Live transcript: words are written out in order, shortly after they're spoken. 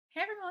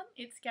everyone,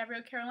 it's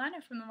Gabrielle Carolina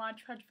from the Mod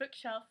Podge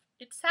Bookshelf.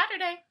 It's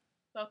Saturday.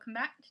 Welcome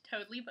back to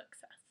Totally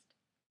Bookcessed.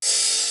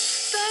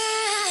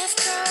 Why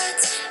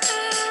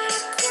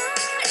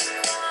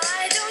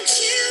don't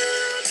you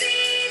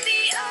be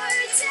the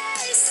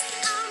artist?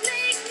 I'll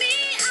make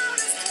me out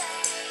of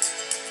clay.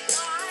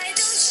 Why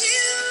don't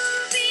you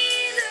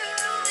be the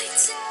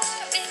writer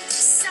and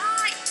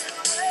decide the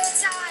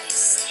words I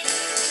say?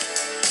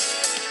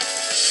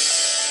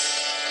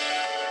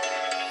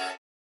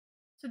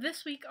 So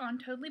this week on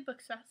Totally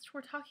Bookcessed,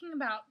 we're talking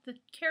about the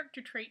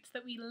character traits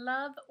that we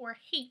love or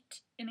hate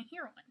in a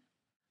heroine.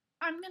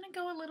 I'm going to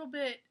go a little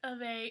bit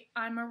of a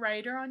I'm a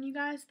writer on you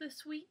guys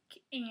this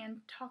week and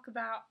talk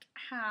about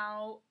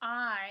how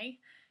I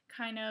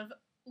kind of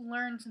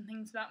learned some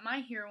things about my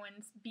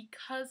heroines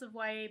because of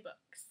YA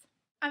books.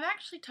 I've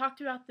actually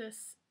talked about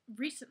this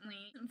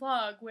recently in a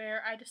vlog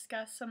where I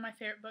discussed some of my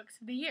favorite books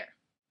of the year.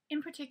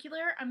 In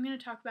particular, I'm going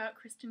to talk about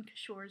Kristin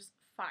Cashor's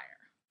Fire.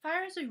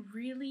 Fire is a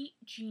really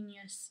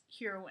genius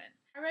heroine.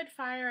 I read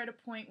Fire at a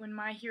point when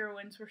my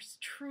heroines were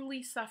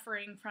truly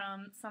suffering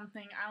from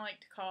something I like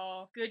to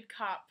call good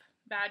cop,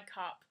 bad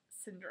cop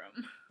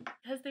syndrome.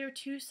 Because they were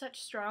two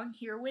such strong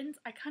heroines,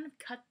 I kind of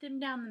cut them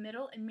down the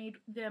middle and made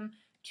them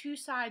two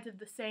sides of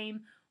the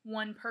same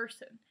one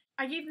person.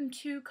 I gave them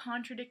two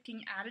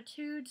contradicting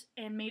attitudes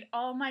and made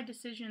all my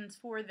decisions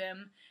for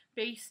them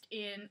based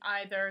in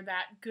either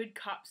that good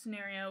cop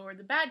scenario or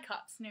the bad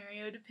cop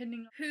scenario,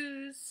 depending on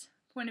whose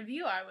point of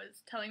view I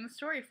was telling the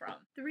story from.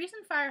 The reason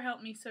Fire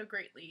helped me so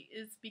greatly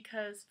is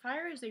because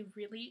Fire is a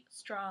really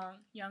strong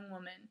young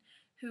woman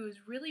who is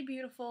really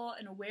beautiful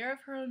and aware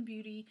of her own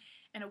beauty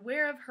and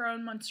aware of her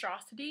own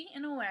monstrosity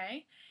in a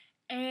way,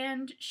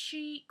 and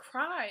she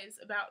cries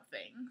about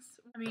things.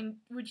 I mean,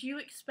 would you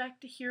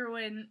expect a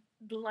heroine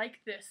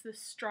like this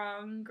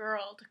strong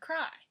girl to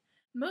cry?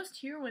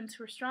 Most heroines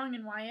who are strong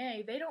in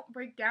YA, they don't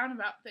break down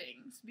about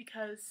things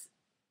because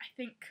I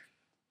think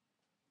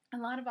a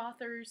lot of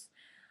authors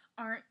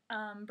aren't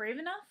brave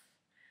enough,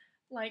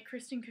 like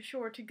Kristin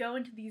Cashor, to go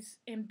into these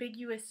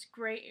ambiguous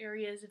gray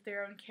areas of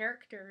their own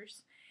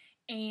characters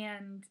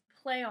and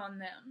play on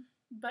them.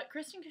 But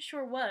Kristin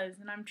Cashor was,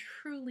 and I'm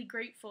truly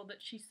grateful that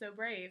she's so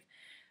brave,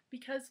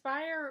 because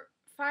Fire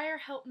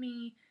helped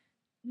me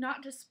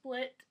not to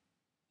split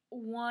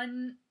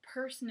one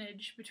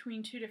personage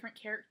between two different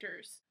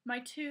characters. My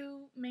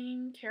two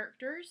main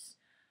characters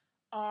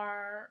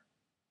are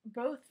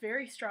both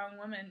very strong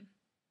women,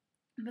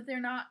 but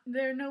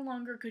they're no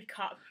longer good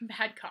cop,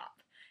 bad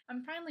cop.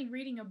 I'm finally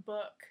reading a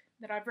book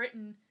that I've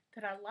written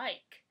that I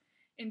like,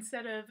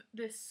 instead of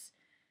this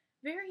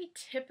very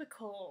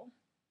typical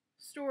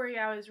story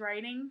I was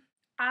writing.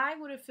 I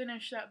would have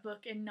finished that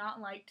book and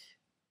not liked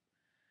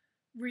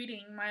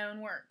reading my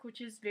own work, which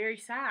is very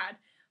sad,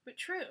 but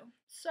true.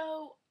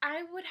 So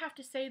I would have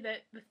to say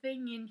that the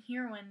thing in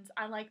heroines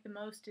I like the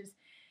most is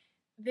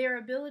their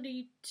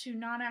ability to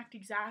not act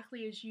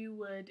exactly as you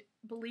would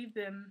believe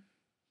them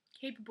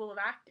capable of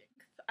acting.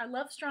 I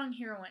love strong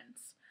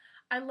heroines.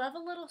 I love a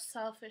little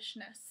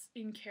selfishness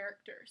in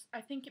characters. I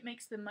think it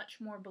makes them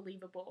much more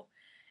believable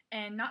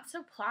and not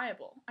so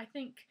pliable. I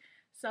think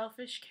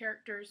selfish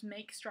characters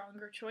make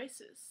stronger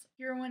choices.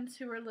 Heroines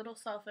who are a little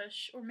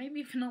selfish, or maybe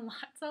even a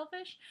lot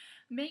selfish,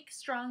 make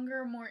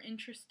stronger, more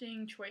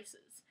interesting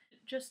choices.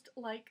 Just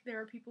like there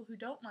are people who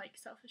don't like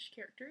selfish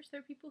characters,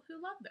 there are people who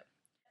love them.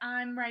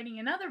 I'm writing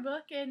another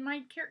book and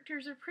my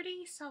characters are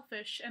pretty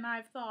selfish, and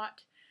I've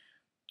thought,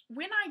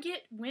 when I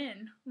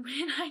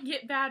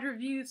get bad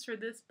reviews for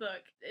this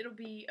book, it'll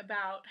be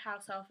about how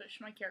selfish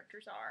my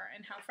characters are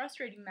and how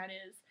frustrating that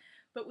is.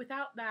 But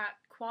without that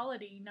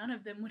quality, none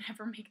of them would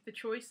ever make the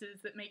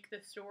choices that make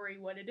the story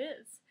what it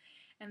is.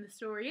 And the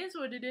story is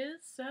what it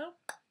is, so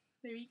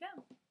there you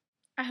go.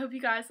 I hope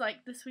you guys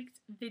liked this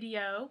week's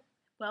video.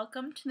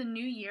 Welcome to the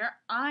new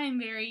year. I'm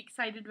very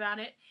excited about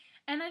it.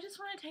 And I just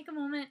want to take a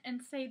moment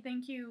and say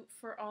thank you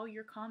for all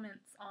your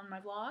comments on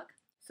my vlog.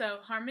 So,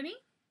 Harmony,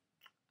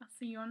 I'll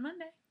see you on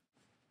Monday.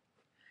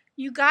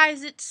 You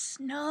guys, it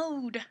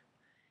snowed.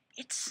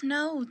 It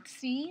snowed.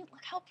 See?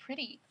 Look how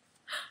pretty.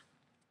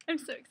 I'm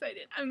so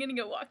excited. I'm gonna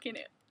go walk in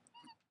it.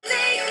 Make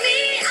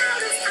me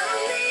out of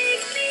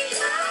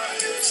why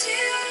don't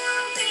you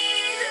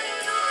be the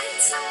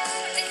writer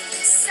and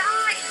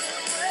decide the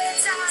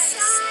words I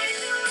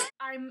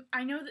say?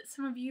 I know that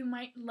some of you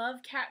might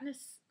love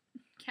Katniss.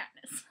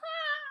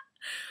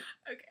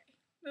 Okay,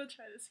 we'll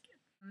try this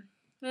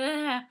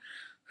again.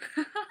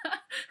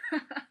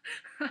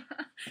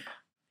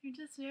 You're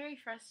just very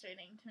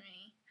frustrating to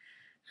me.